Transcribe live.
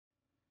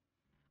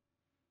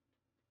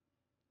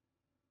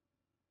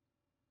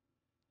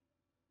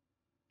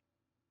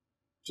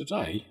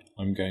Today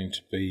I'm going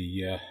to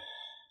be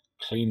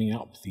cleaning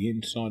up the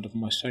inside of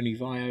my Sony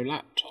Vaio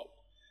laptop.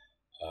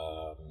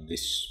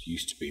 This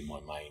used to be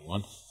my main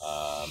one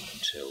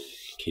until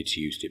kids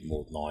used it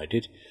more than I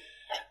did.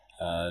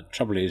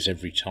 Trouble is,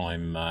 every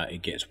time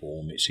it gets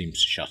warm it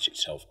seems to shut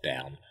itself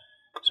down,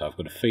 so I've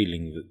got a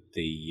feeling that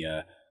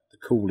the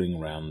cooling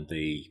around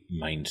the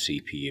main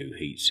CPU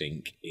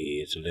heatsink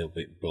is a little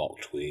bit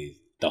blocked with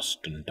dust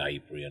and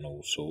debris and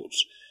all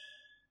sorts.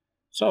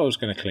 So I was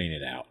going to clean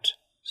it out.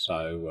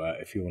 So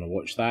if you want to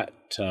watch that,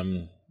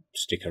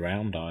 stick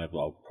around.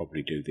 I'll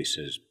probably do this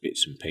as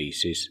bits and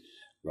pieces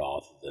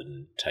rather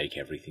than take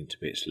everything to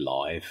bits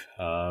live.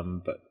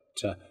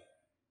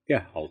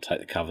 Yeah, I'll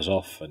take the covers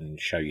off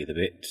and show you the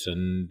bits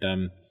and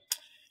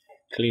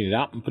clean it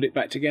up and put it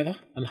back together,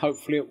 and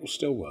hopefully it will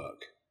still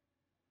work.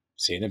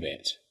 See you in a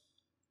bit.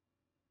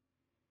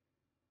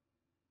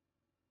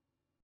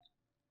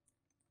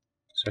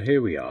 So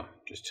here we are,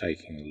 just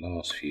taking the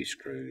last few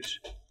screws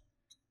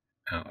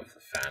out of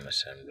the fan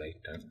assembly.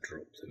 Don't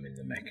drop them in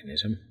the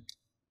mechanism.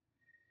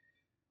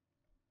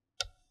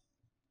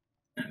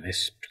 And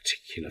this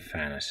particular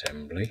fan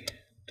assembly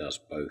does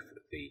both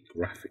the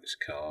graphics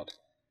card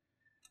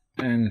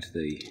and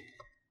the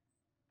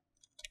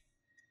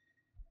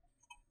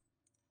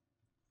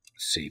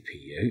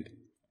CPU.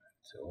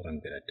 So what I'm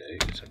going to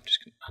do is I'm just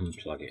going to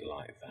unplug it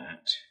like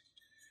that.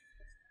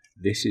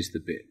 This is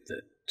the bit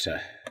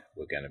that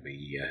we're going to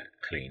be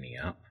cleaning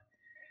up.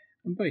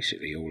 And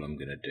basically all I'm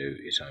going to do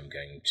is I'm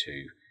going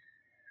to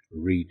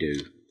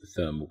redo the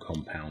thermal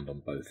compound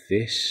on both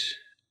this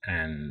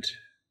and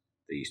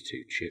these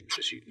two chips.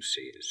 As you can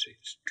see,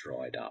 it's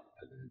dried up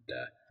and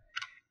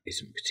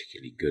isn't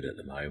particularly good at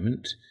the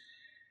moment.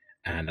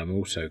 And I'm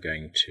also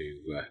going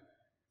to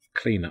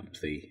clean up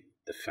the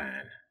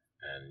fan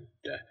and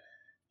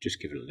just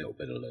give it a little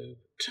bit of lube,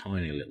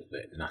 tiny little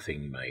bit,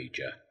 nothing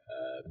major,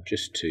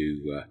 just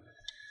to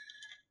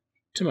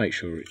make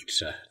sure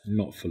it's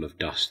not full of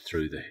dust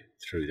through the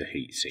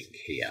heatsink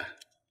here,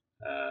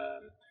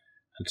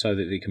 and so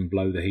that it can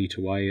blow the heat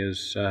away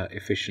as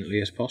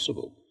efficiently as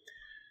possible.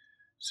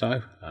 So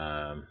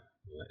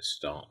let's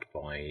start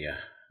by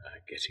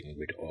getting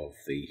rid of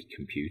the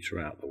computer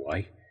out of the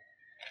way.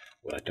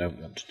 What I don't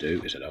want to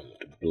do is I don't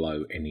want to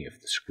blow any of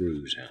the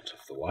screws out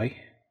of the way.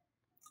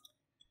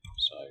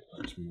 So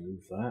let's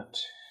move that.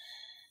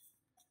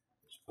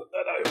 Let's put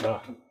that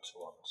over to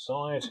one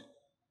side.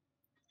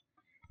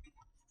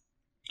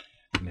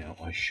 Now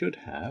I should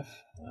have,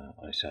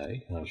 I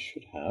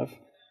should have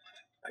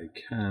a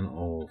can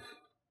of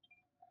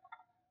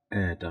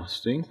air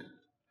dusting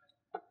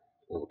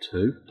or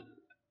two.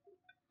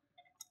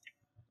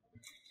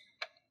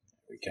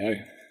 There we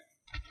go.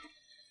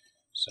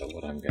 So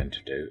what I'm going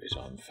to do is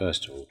I'm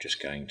first of all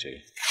just going to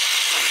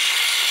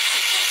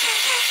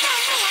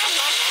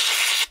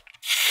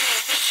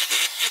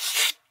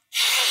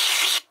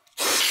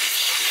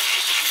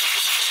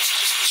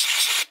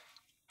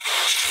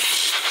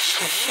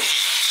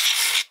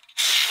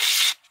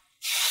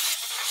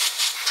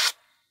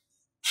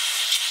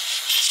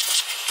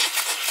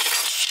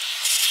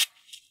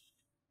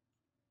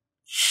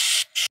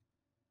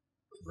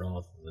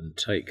rather than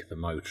take the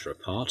motor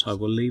apart, I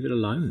will leave it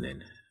alone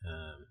then.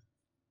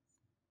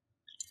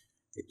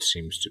 It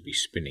seems to be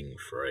spinning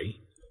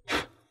free,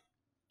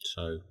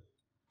 so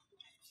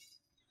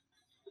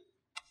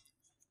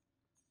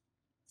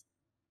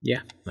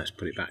yeah, let's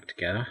put it back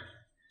together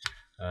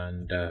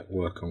and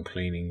work on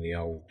cleaning the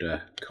old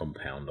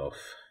compound off.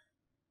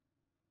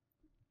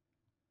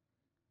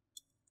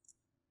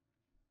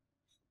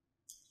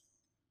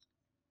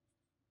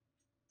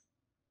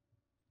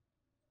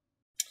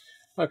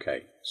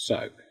 Okay,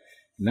 so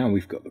now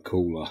we've got the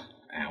cooler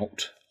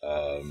out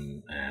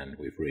and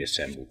we've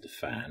reassembled the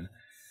fan.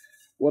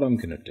 What I'm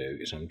going to do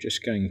is I'm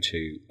just going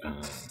to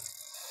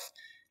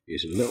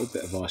use a little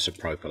bit of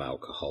isopropyl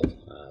alcohol.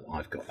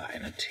 I've got that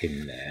in a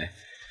tin there.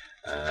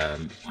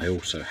 I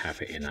also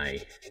have it in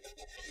a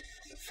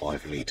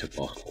 5-litre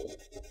bottle.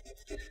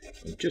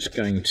 I'm just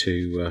going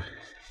to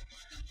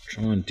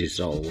try and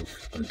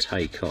dissolve and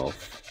take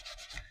off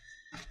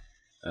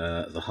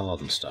the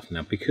hardened stuff.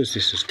 Now, because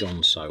this has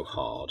gone so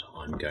hard,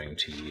 I'm going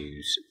to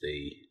use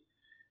the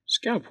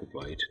scalpel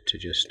blade to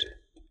just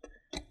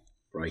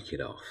break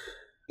it off.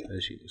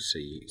 As you can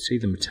see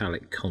the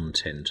metallic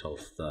content of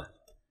the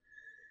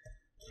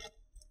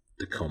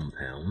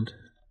compound.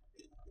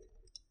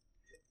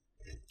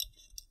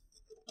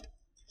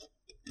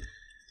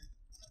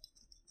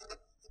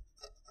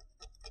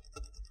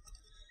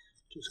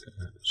 Just going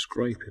to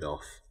scrape it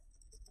off.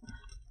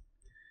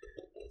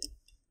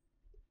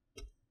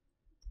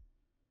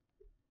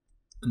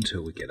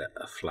 Until we get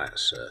a flat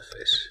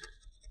surface.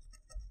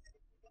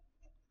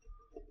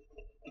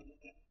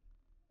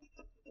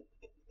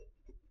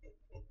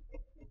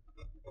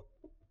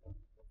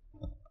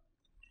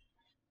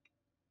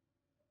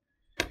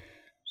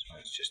 So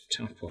let's just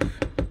tap off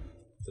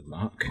the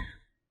muck,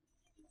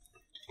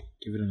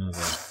 give it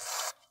another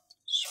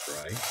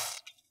spray,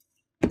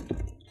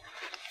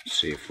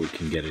 see if we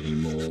can get any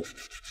more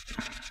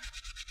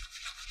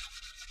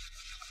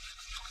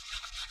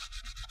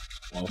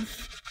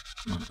off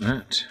like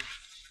that.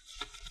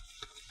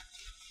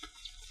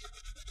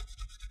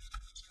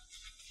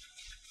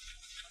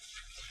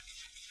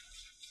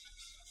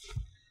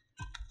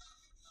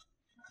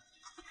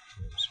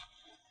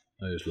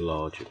 Those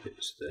larger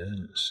bits there,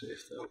 let's see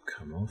if they'll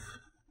come off.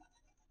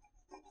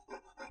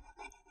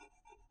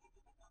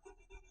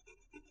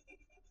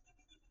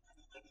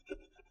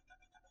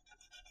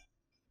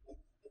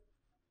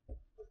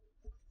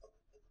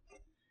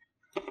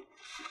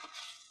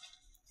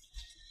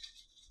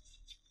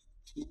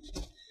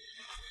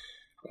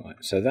 Right,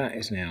 so that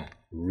is now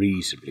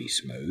reasonably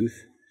smooth.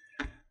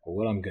 But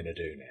what I'm going to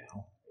do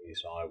now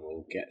is I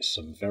will get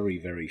some very,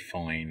 very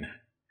fine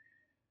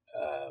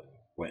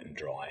wet and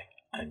dry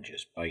and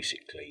just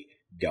basically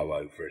go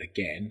over it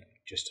again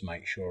just to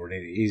make sure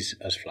it is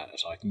as flat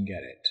as I can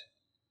get it.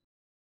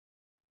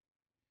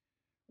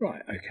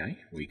 Right, okay,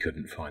 we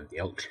couldn't find the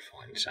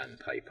ultrafine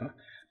sandpaper,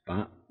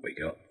 but we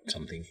got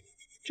something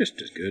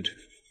just as good.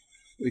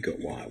 We got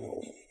wire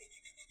wool.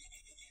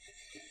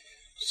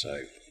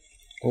 So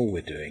all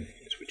we're doing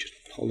is we're just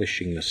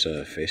polishing the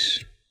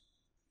surface.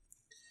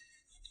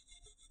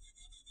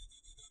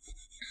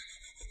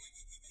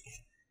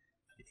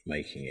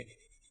 Making it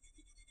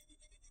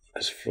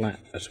as flat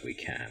as we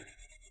can.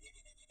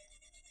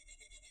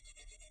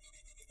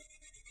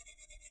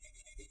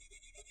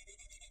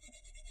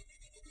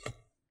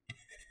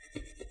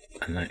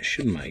 And that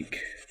should make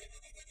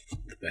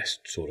the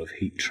best sort of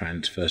heat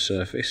transfer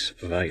surface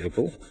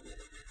available.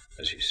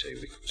 As you see,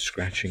 we're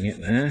scratching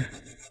it there,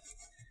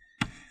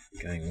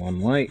 going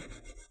one way,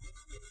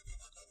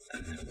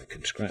 and then we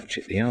can scratch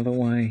it the other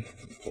way,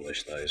 and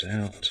polish those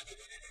out.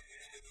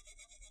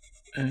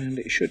 And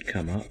it should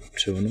come up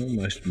to an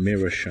almost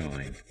mirror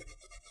shine.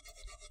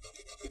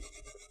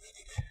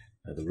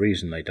 Now, the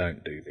reason they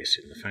don't do this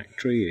in the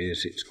factory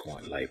is it's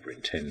quite labour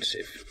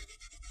intensive.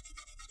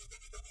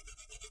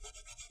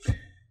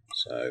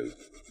 So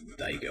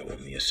they go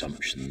on the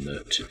assumption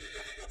that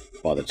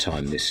by the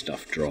time this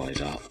stuff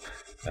dries up,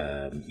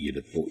 you'll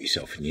have bought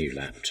yourself a new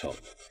laptop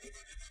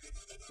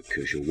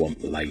because you'll want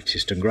the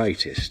latest and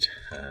greatest.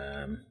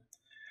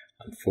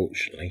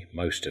 Unfortunately,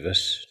 most of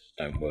us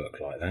don't work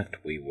like that.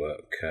 We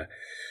work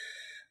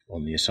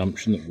on the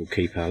assumption that we'll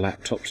keep our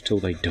laptops till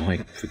they die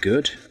for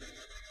good.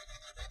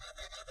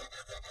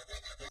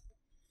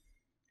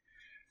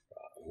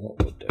 Right, what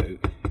we'll do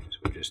is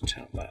we'll just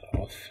tap that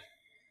off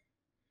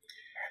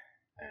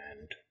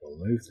and we'll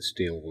move the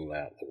steel wool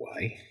out of the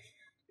way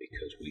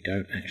because we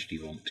don't actually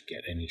want to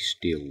get any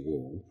steel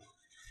wool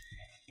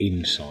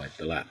inside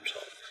the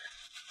laptop.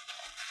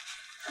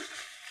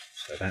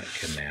 So that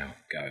can now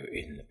go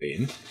in the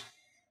bin.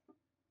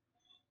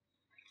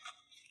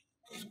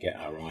 Get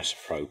our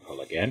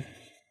isopropyl again.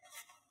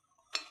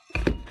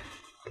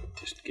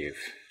 Just give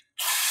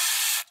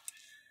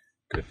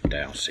good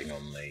dousing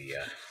on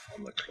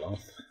the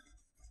cloth,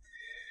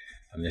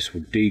 and this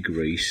will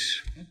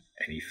degrease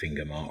any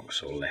finger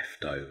marks or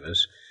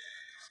leftovers.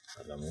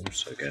 And I'm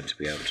also going to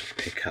be able to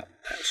pick up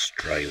that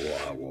stray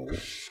wire wool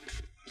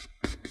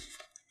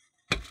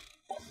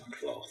on the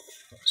cloth.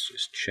 Let's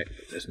just check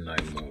that there's no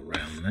more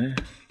around there.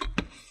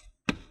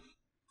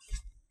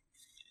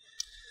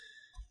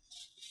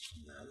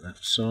 That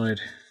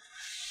side.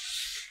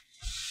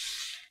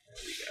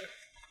 There we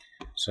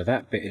go. So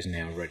that bit is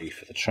now ready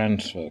for the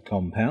transfer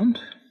compound,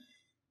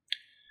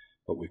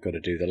 but we've got to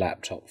do the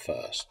laptop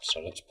first.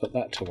 So let's put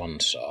that to one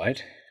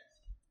side.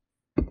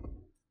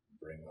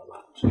 Bring the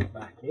laptop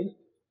back in.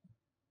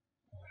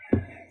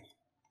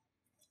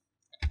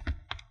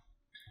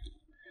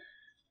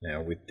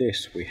 Now with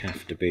this we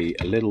have to be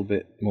a little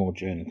bit more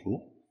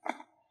gentle.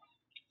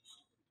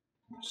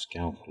 The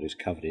scalpel is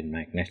covered in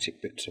magnetic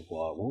bits of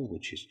wire wool,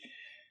 which is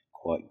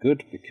quite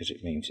good because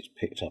it means it's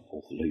picked up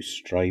all the loose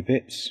stray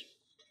bits.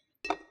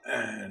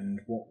 And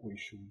what we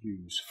shall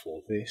use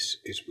for this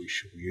is we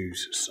shall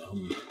use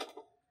some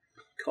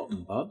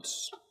cotton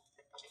buds.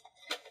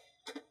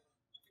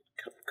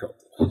 Cut the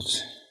cotton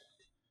buds.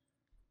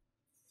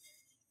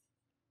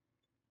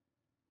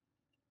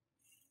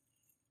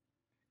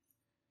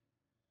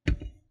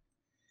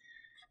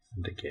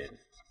 And again,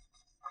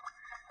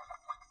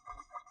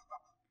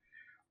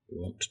 we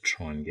want to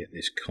try and get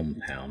this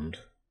compound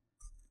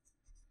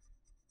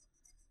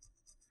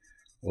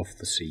off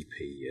the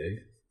CPU.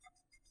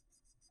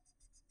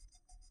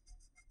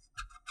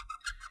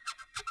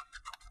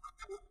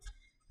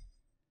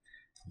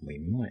 We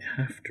might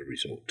have to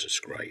resort to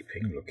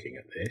scraping looking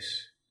at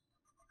this.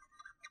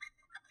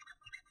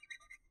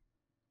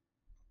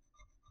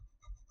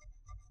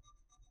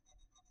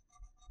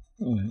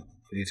 Oh,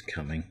 it is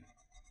coming.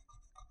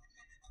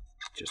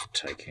 Just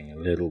taking a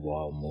little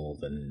while more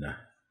than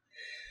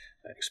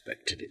I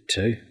expected it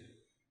to.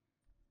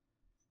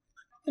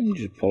 And you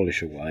just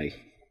polish away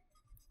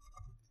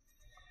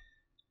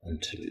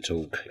until it's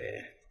all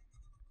clear.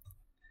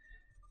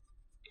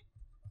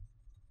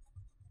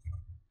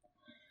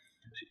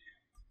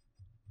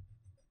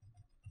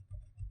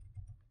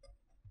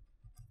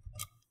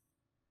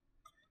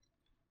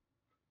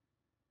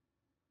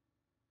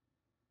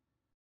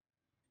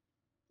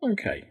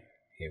 Okay,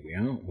 here we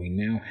are. We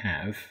now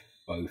have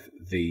both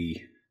the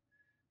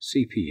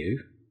CPU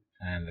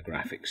and the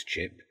graphics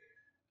chip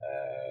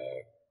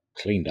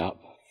cleaned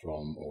up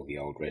from all the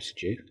old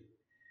residue,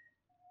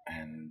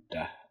 and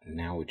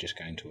now we're just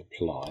going to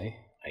apply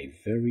a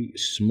very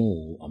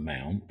small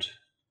amount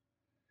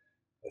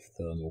of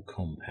thermal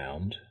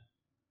compound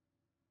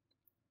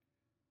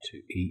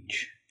to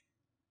each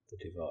of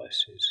the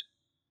devices.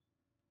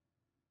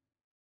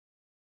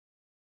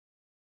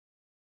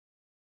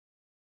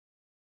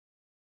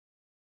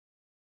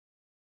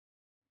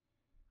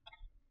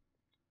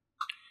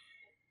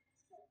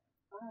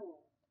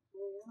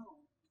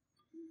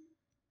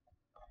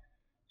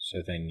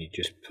 So then you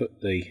just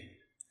put the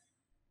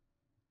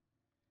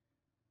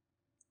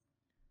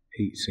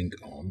heatsink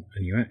on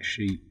and you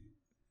actually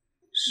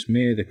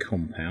smear the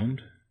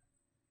compound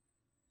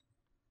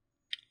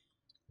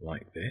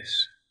like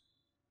this.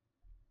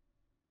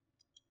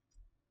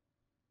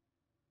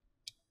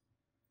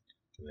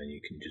 And then you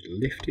can just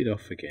lift it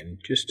off again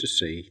just to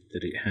see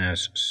that it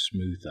has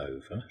smoothed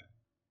over.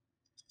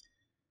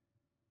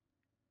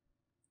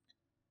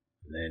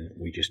 And then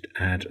we just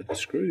add the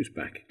screws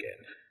back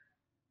again.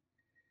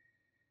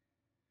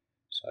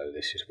 So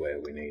this is where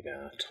we need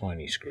our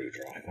tiny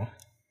screwdriver.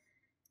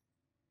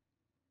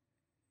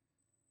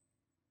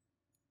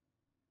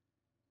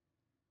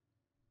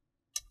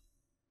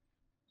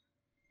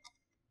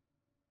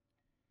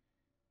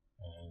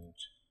 And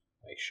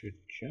they should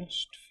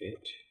just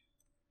fit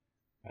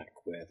back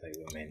where they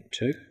were meant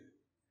to.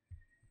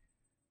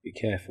 Be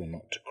careful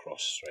not to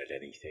cross thread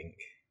anything.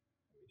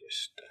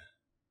 Just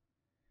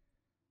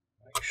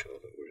make sure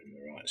that we're in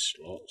the right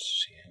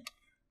slots. Yeah.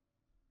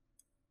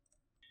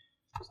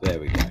 So there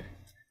we go.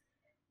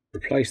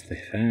 Replace the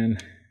fan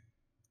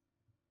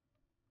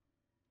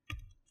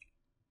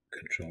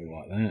control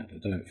like that,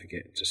 and don't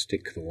forget to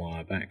stick the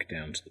wire back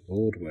down to the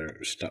board where it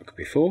was stuck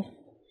before.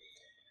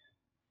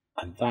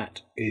 And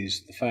that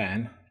is the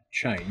fan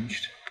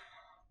changed,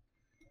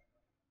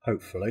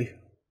 hopefully,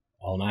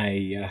 on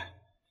a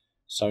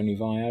Sony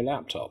Vaio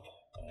laptop.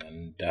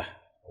 And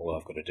all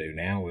I've got to do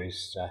now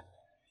is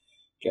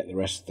get the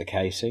rest of the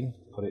casing,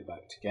 put it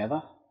back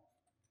together.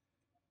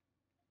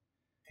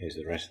 Here's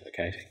the rest of the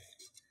casing.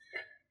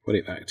 Put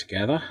it back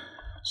together,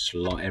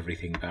 slot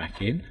everything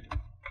back in,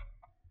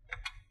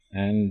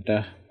 and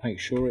make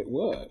sure it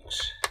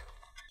works.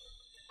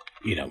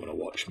 You don't want to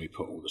watch me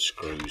put all the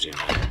screws in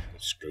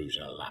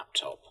a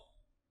laptop.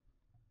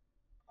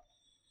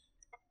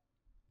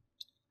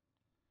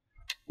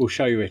 We'll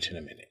show you it in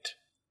a minute.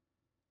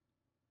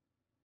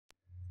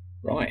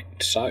 Right,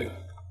 so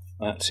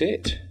that's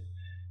it.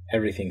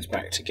 Everything's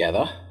back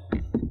together.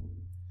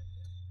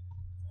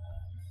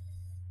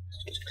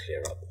 Let's just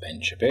clear up the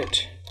bench a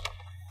bit.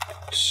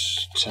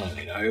 Let's turn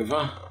it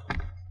over.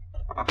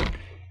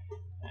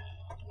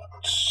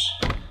 Let's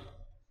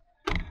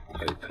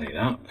open it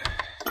up.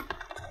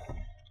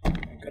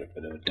 I've got a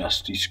bit of a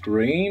dusty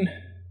screen.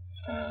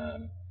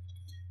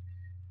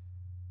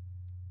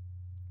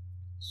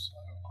 So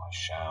I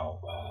shall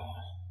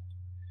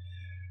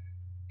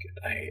get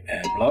a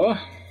air blower.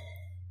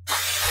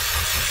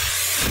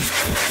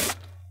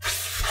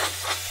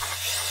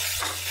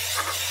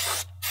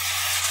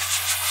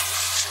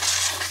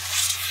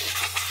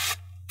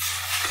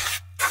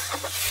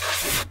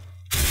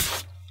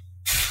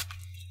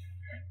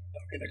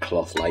 Get a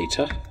cloth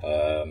later.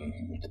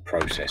 The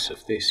process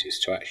of this is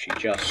to actually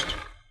just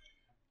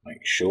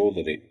make sure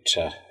that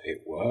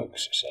it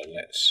works. So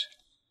let's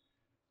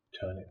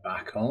turn it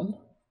back on.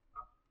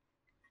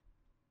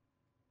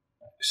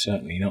 It's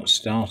certainly not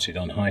started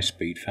on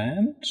high-speed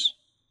fans,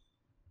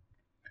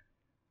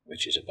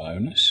 which is a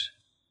bonus.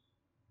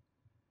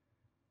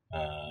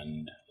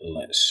 And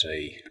let's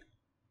see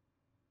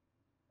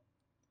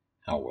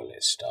how well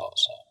it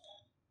starts up.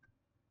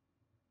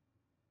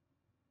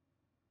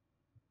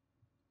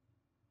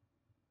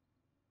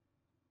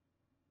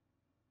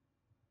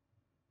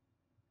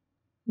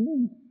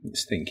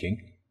 It's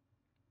thinking.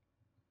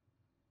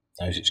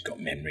 Knows it's got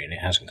memory and it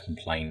hasn't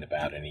complained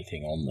about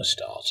anything on the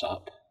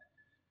startup.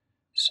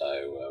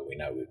 So we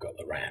know we've got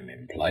the RAM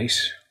in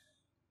place.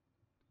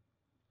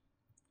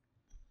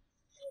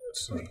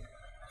 Let's see.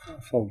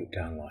 I'll fold it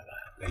down like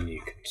that, then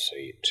you can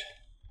see it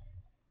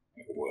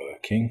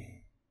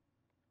working.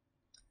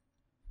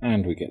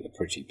 And we get the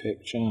pretty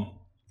picture.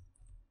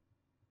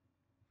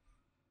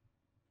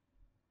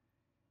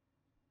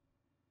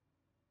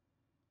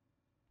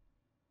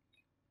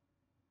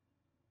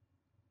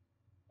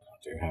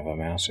 Do have a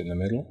mouse in the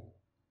middle.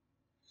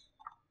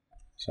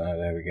 So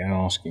there we go,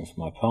 asking for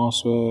my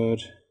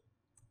password.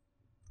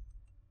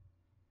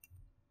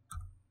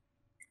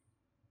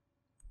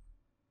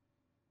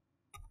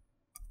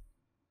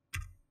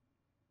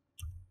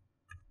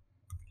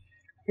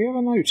 Have you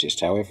ever noticed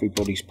how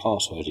everybody's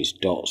password is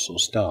dots or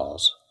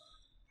stars?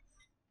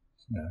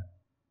 No.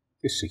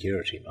 This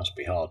security must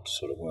be hard to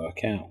sort of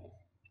work out.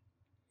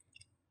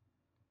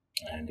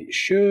 And it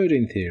should,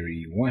 in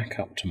theory, whack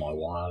up to my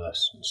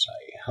wireless and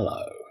say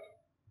hello.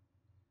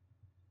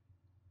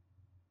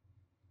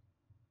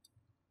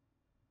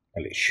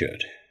 Well, it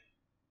should.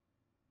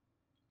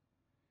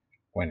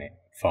 when it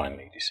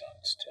finally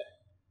decides to.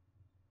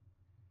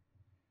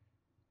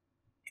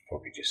 It's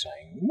probably just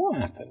saying, what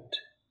happened?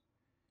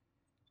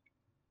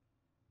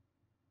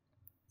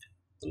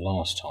 The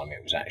last time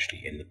it was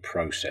actually in the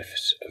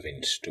process of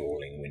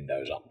installing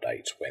Windows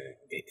updates when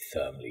it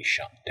thermally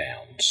shut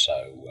down,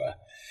 so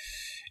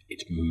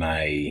it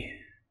may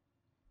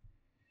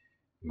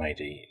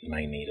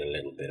need a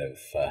little bit of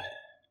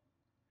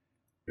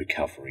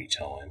recovery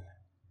time.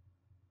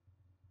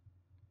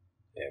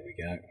 There we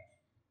go.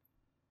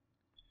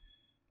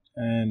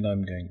 And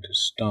I'm going to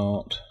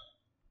start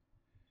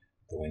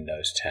the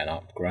Windows 10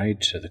 upgrade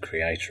to the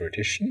Creator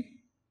Edition.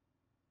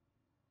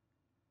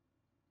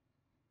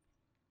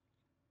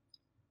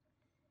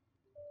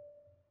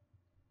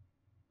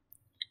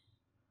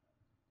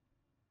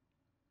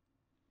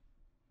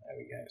 There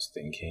we go, it's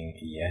thinking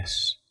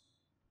yes.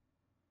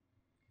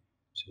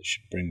 So it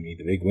should bring me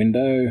the big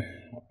window.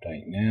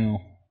 Update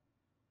now.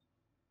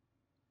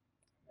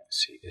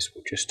 Let's see, this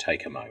will just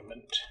take a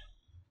moment.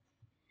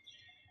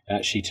 It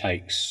actually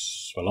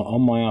takes, well,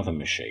 on my other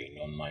machine,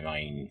 on my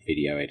main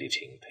video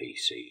editing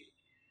PC,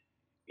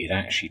 it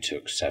actually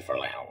took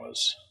several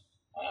hours.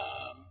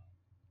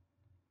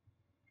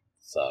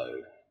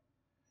 So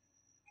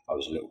I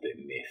was a little bit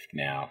miffed.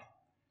 Now,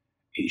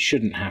 it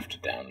shouldn't have to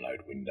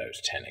download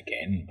Windows 10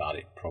 again, but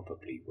it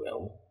probably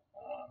will.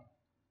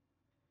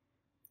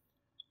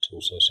 It's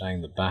also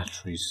saying the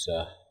battery's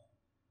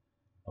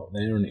not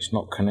there and it's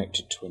not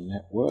connected to a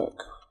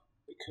network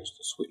because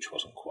the switch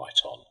wasn't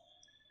quite on.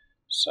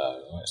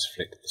 So let's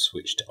flick the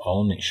switch to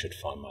on, it should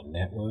find my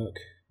network.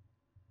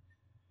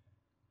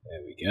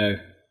 There we go.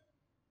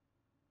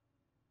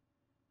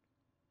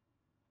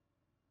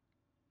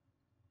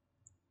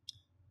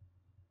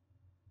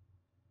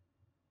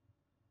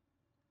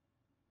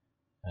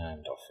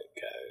 And off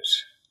it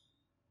goes.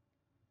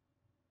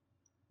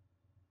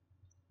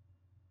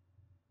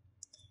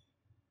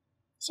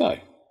 So, I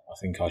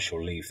think I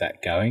shall leave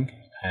that going,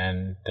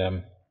 and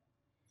I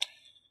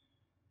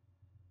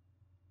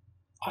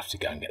have to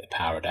go and get the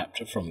power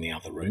adapter from the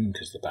other room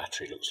because the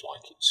battery looks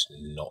like it's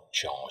not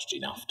charged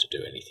enough to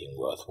do anything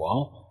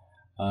worthwhile.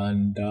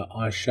 And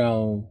I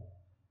shall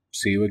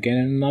see you again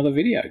in another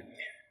video.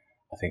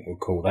 I think we'll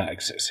call that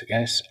a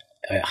success.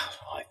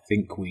 I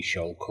think we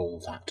shall call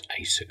that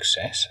a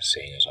success,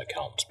 seeing as I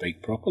can't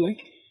speak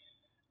properly.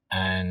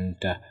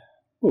 And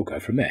we'll go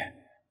from there.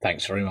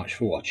 Thanks very much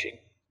for watching.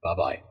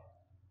 Bye-bye.